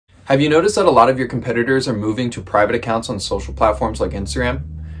Have you noticed that a lot of your competitors are moving to private accounts on social platforms like Instagram?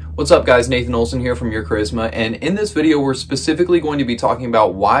 What's up guys, Nathan Olson here from Your Charisma, and in this video we're specifically going to be talking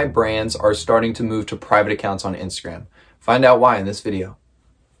about why brands are starting to move to private accounts on Instagram. Find out why in this video.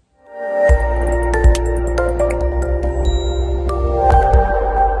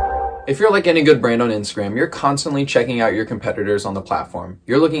 If you're like any good brand on Instagram, you're constantly checking out your competitors on the platform.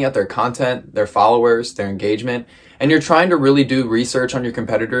 You're looking at their content, their followers, their engagement, and you're trying to really do research on your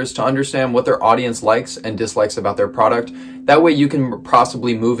competitors to understand what their audience likes and dislikes about their product. That way you can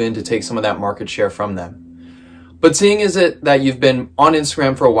possibly move in to take some of that market share from them. But seeing is it that you've been on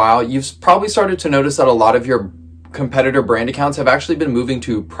Instagram for a while, you've probably started to notice that a lot of your competitor brand accounts have actually been moving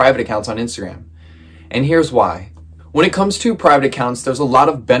to private accounts on Instagram. And here's why. When it comes to private accounts, there's a lot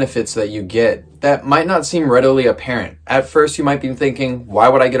of benefits that you get that might not seem readily apparent. At first, you might be thinking, why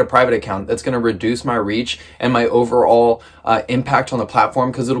would I get a private account? That's going to reduce my reach and my overall impact on the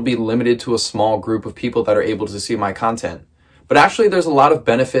platform because it'll be limited to a small group of people that are able to see my content. But actually, there's a lot of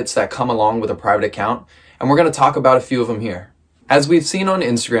benefits that come along with a private account, and we're going to talk about a few of them here. As we've seen on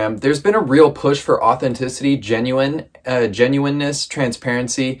Instagram, there's been a real push for authenticity, genuineness,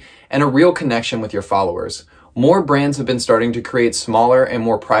 transparency, and a real connection with your followers. More brands have been starting to create smaller and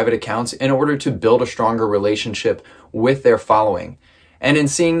more private accounts in order to build a stronger relationship with their following. And in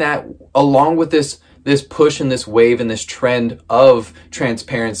seeing that, along with this push and this wave and this trend of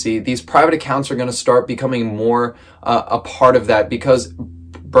transparency, these private accounts are going to start becoming more a part of that because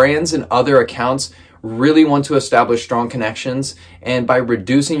brands and other accounts really want to establish strong connections, and by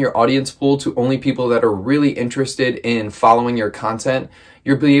reducing your audience pool to only people that are really interested in following your content,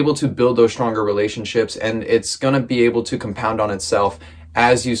 you'll be able to build those stronger relationships, and it's going to be able to compound on itself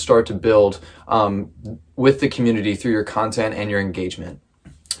as you start to build with the community through your content and your engagement.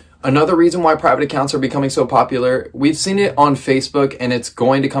 Another reason why private accounts are becoming so popular, we've seen it on Facebook and it's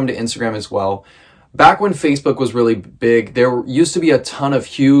going to come to Instagram as well. Back when Facebook was really big, there used to be a ton of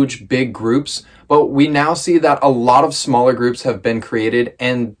huge, big groups, but we now see that a lot of smaller groups have been created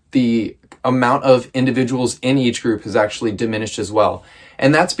and the amount of individuals in each group has actually diminished as well.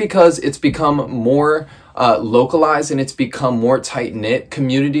 And that's because it's become more localized and it's become more tight-knit.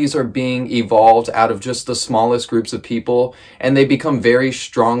 Communities are being evolved out of just the smallest groups of people, and they become very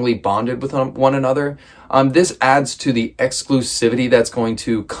strongly bonded with one another. This adds to the exclusivity that's going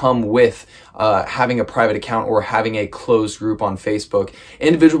to come with having a private account or having a closed group on Facebook.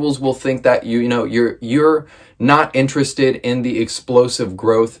 Individuals will think that you're not interested in the explosive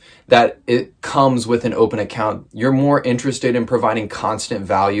growth that it comes with an open account. You're more interested in providing constant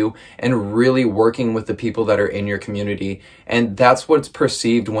value and really working with the people that are in your community. And that's what's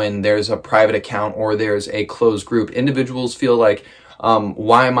perceived when there's a private account or there's a closed group. Individuals feel like,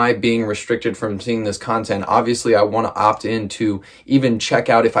 why am I being restricted from seeing this content? Obviously, I want to opt in to even check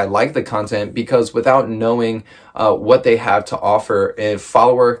out if I like the content, because without knowing what they have to offer, a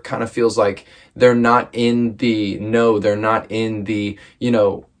follower kind of feels like they're not in the know, they're not in the,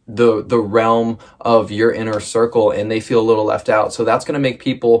 the realm of your inner circle, and they feel a little left out. So that's going to make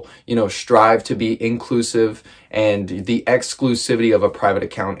people, strive to be inclusive, and the exclusivity of a private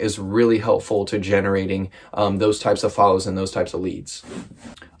account is really helpful to generating those types of follows and those types of leads.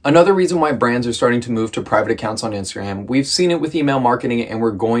 Another reason why brands are starting to move to private accounts on Instagram, we've seen it with email marketing and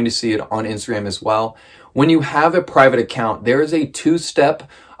we're going to see it on Instagram as well. When you have a private account, there is a two-step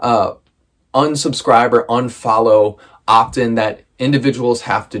unsubscribe or unfollow opt-in that individuals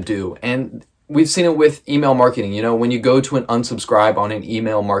have to do. And we've seen it with email marketing. When you go to an unsubscribe on an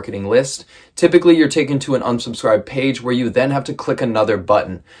email marketing list, typically you're taken to an unsubscribe page where you then have to click another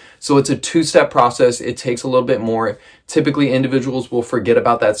button. So it's a two-step process. It takes a little bit more. Typically individuals will forget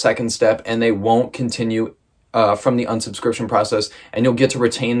about that second step and they won't continue from the unsubscription process, and you'll get to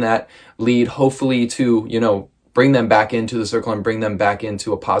retain that lead, hopefully to, bring them back into the circle and bring them back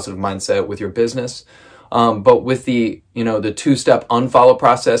into a positive mindset with your business. But with the two-step unfollow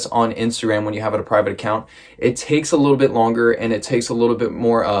process on Instagram, when you have a private account, it takes a little bit longer and it takes a little bit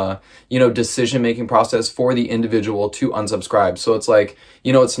more, decision-making process for the individual to unsubscribe. So it's like,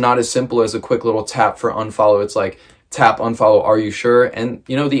 it's not as simple as a quick little tap for unfollow. It's like, tap unfollow, are you sure? And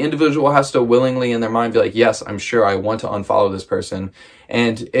the individual has to willingly in their mind be like, yes, I'm sure, I want to unfollow this person.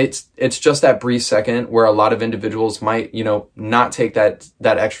 And it's just that brief second where a lot of individuals might not take that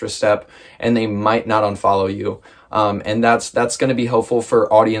extra step, and they might not unfollow you, and that's going to be helpful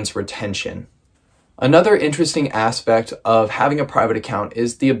for audience retention. Another interesting aspect of having a private account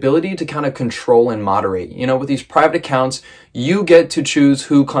is the ability to kind of control and moderate. You know, with these private accounts, you get to choose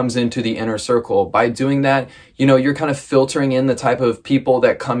who comes into the inner circle. By doing that, you know, you're kind of filtering in the type of people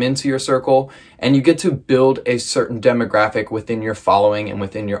that come into your circle, and you get to build a certain demographic within your following and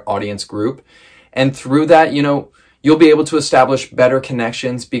within your audience group. And through that, you know, you'll be able to establish better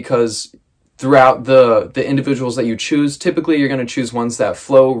connections because throughout the individuals that you choose, typically you're going to choose ones that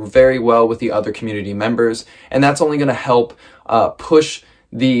flow very well with the other community members, and that's only going to help push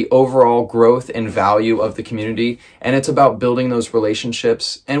the overall growth and value of the community. And it's about building those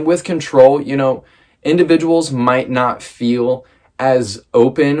relationships. And with control, you know, individuals might not feel as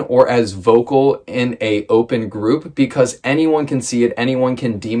open or as vocal in a open group because anyone can see it, anyone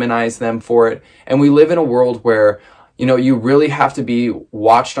can demonize them for it. And we live in a world where, you know, you really have to be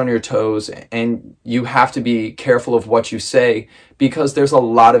watched on your toes, and you have to be careful of what you say because there's a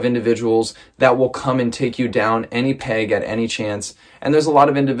lot of individuals that will come and take you down any peg at any chance. And there's a lot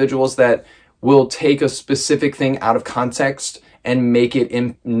of individuals that will take a specific thing out of context and make it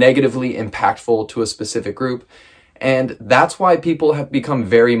negatively impactful to a specific group. And that's why people have become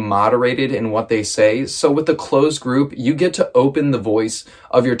very moderated in what they say. So with the closed group, you get to open the voice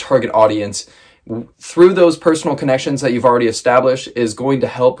of your target audience through those personal connections that you've already established is going to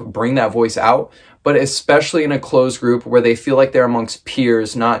help bring that voice out, but especially in a closed group where they feel like they're amongst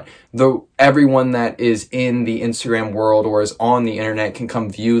peers, not everyone that is in the Instagram world or is on the internet can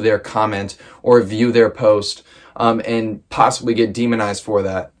come view their comment or view their post and possibly get demonized for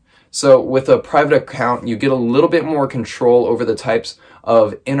that. So with a private account, you get a little bit more control over the types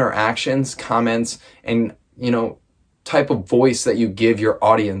of interactions, comments, and, you know, type of voice that you give your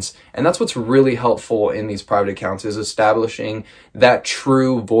audience. And that's what's really helpful in these private accounts, is establishing that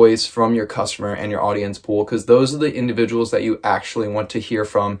true voice from your customer and your audience pool, because those are the individuals that you actually want to hear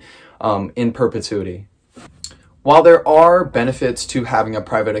from in perpetuity. While there are benefits to having a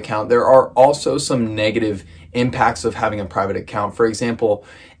private account, there are also some negative impacts of having a private account. For example,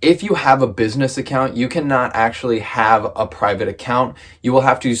 if you have a business account, you cannot actually have a private account. You will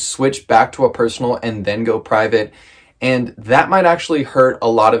have to switch back to a personal and then go private. And that might actually hurt a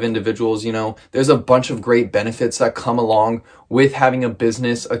lot of individuals. You know, there's a bunch of great benefits that come along with having a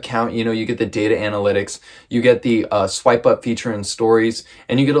business account. You know, you get the data analytics, you get the swipe up feature in stories,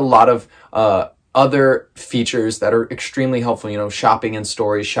 and you get a lot of other features that are extremely helpful, you know, shopping in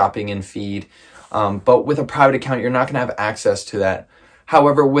stories, shopping in feed. But with a private account, you're not going to have access to that.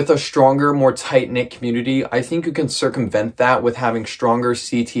 However, with a stronger, more tight-knit community, I think you can circumvent that with having stronger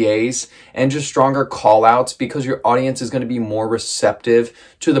CTAs and just stronger call-outs, because your audience is going to be more receptive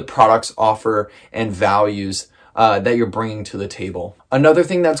to the product's offer and values that you're bringing to the table. Another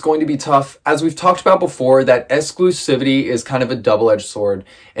thing that's going to be tough, as we've talked about before, that exclusivity is kind of a double-edged sword,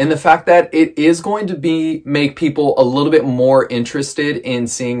 and the fact that it is going to make people a little bit more interested in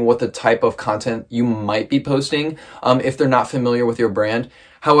seeing what the type of content you might be posting if they're not familiar with your brand.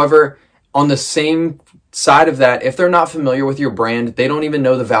 However, on the same side of that, if they're not familiar with your brand, they don't even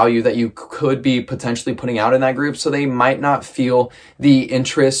know the value that you could be potentially putting out in that group, so they might not feel the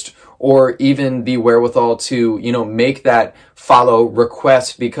interest or even the wherewithal to, you know, make that follow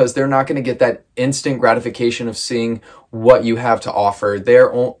request, because they're not going to get that instant gratification of seeing what you have to offer. They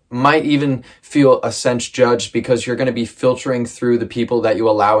might even feel a sense judged because you're going to be filtering through the people that you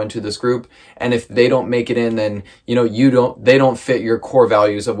allow into this group. And if they don't make it in, then, you know, they don't fit your core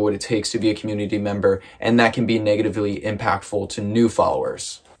values of what it takes to be a community member. And that can be negatively impactful to new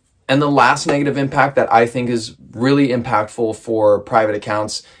followers. And the last negative impact that I think is really impactful for private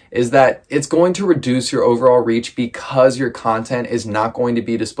accounts is that it's going to reduce your overall reach, because your content is not going to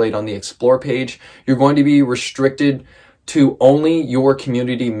be displayed on the Explore page. You're going to be restricted to only your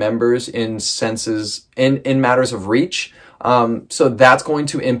community members in matters of reach. So that's going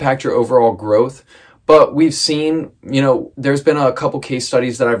to impact your overall growth. But we've seen, you know, there's been a couple case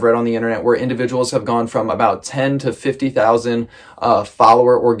studies that I've read on the internet where individuals have gone from about 10 to 50,000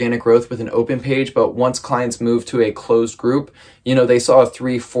 follower organic growth with an open page. But once clients moved to a closed group, you know, they saw a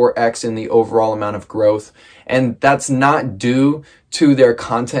 3-4x in the overall amount of growth. And that's not due to their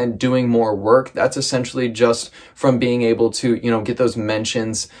content doing more work. That's essentially just from being able to, you know, get those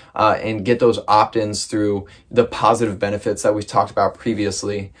mentions and get those opt-ins through the positive benefits that we've talked about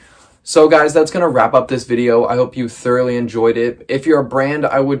previously. So guys, that's going to wrap up this video. I hope you thoroughly enjoyed it. If you're a brand,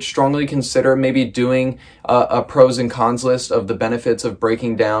 I would strongly consider maybe doing a pros and cons list of the benefits of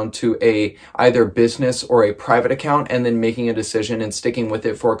breaking down to a either business or a private account, and then making a decision and sticking with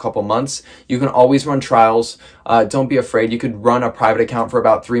it for a couple months. You can always run trials. Don't be afraid. You could run a private account for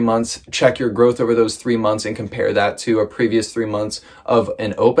about 3 months, check your growth over those 3 months, and compare that to a previous 3 months of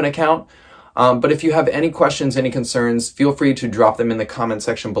an open account. But if you have any questions, any concerns, feel free to drop them in the comment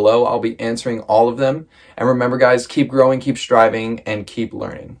section below. I'll be answering all of them. And remember, guys, keep growing, keep striving, and keep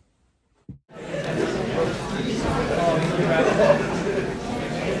learning.